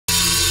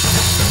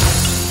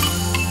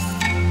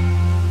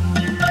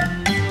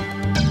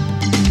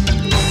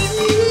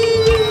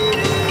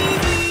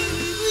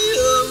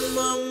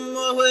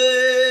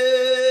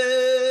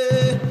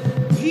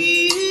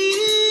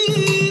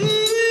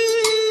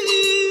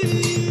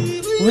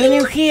When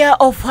you hear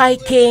of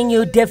hiking,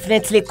 you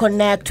definitely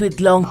connect with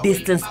long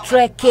distance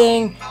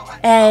trekking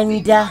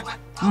and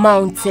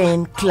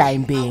mountain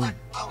climbing.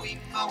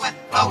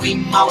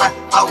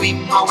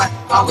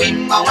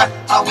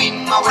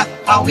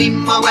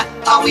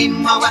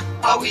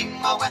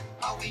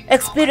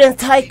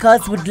 Experienced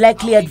hikers would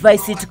likely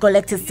advise you to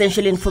collect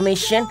essential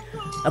information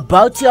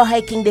about your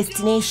hiking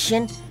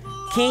destination,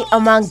 key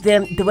among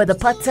them the weather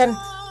pattern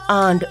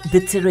and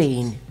the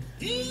terrain.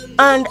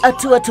 And a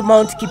tour to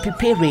Mount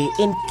Kipipiri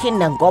in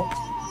Kinangop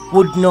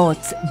would not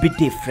be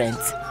different.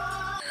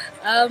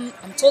 I'm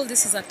told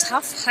this is a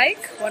tough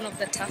hike, one of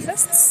the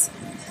toughest,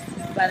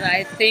 but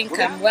I think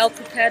I'm well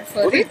prepared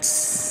for it.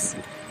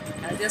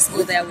 I'll just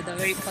go there with a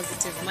very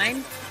positive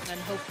mind and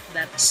hope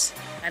that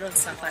I don't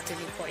suffer at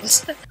any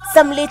point.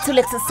 Some little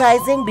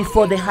exercising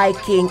before the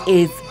hiking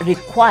is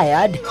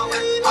required.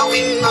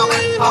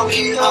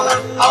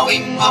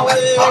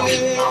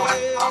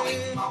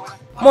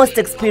 Most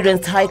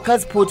experienced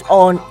hikers put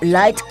on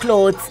light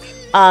clothes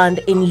and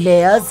in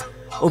layers,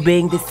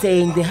 obeying the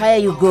saying, the higher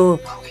you go,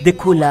 the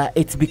cooler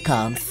it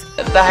becomes.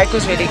 The hike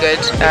was really good.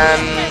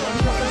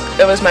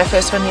 It was my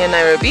first one here in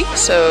Nairobi,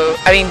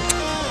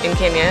 in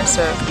Kenya,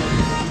 so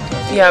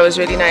yeah, it was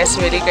really nice,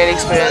 really great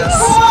experience.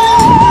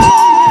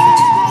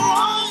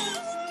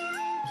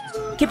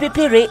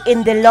 Kipipiri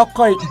in the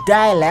local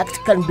dialect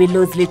can be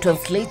loosely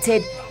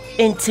translated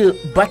into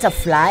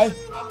butterfly.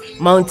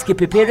 Mount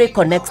Kipipiri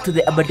connects to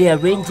the Aberdare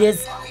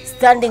ranges,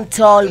 standing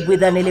tall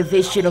with an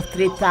elevation of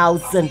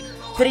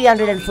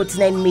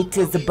 3,349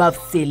 meters above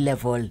sea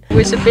level. It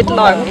was a bit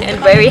long and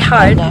very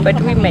hard, but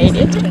we made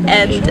it,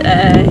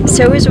 and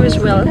service was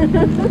well.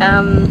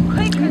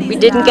 We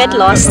didn't get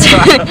lost,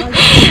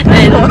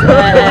 and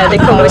the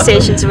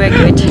conversations were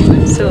good,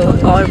 so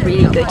all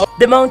really good.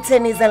 The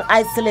mountain is an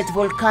isolated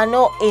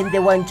volcano in the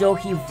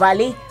Wanjohi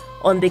Valley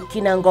on the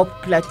Kinangop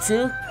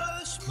Plateau.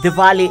 The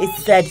valley is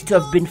said to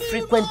have been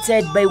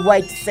frequented by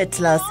white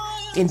settlers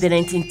in the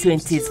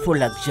 1920s for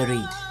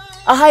luxury.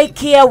 A hike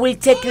here will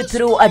take you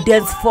through a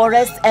dense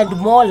forest and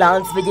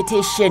moorlands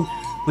vegetation,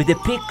 with the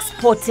peak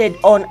spotted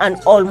on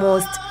an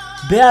almost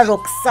bare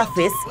rock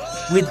surface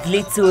with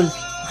little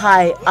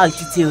high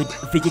altitude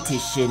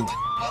vegetation.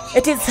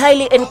 It is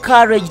highly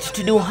encouraged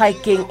to do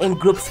hiking in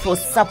groups for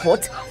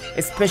support,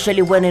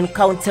 especially when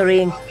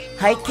encountering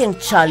hiking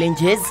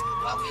challenges.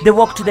 The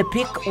walk to the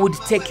peak would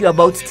take you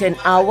about 10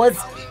 hours,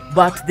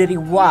 but the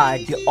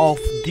reward of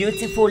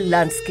beautiful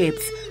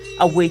landscapes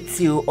awaits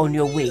you on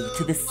your way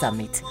to the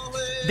summit.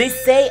 They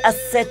say a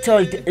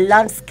settled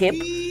landscape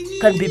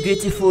can be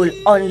beautiful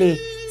only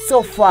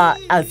so far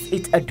as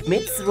it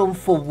admits room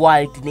for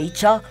wild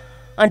nature,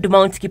 and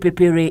Mount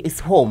Kipipiri is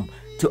home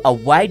to a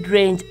wide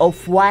range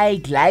of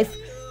wildlife,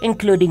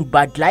 including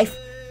birdlife,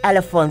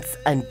 elephants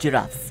and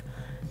giraffes.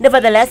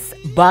 Nevertheless,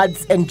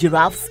 birds and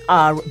giraffes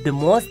are the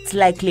most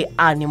likely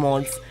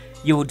animals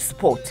you would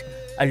spot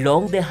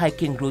along the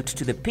hiking route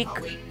to the peak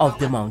of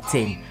the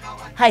mountain.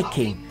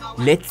 Hiking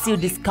lets you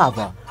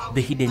discover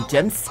the hidden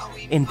gems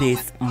in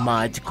this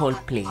magical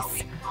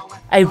place.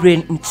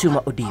 Irene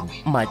Mchuma Odim,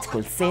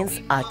 Magical Sense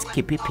at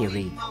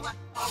Kipipiri.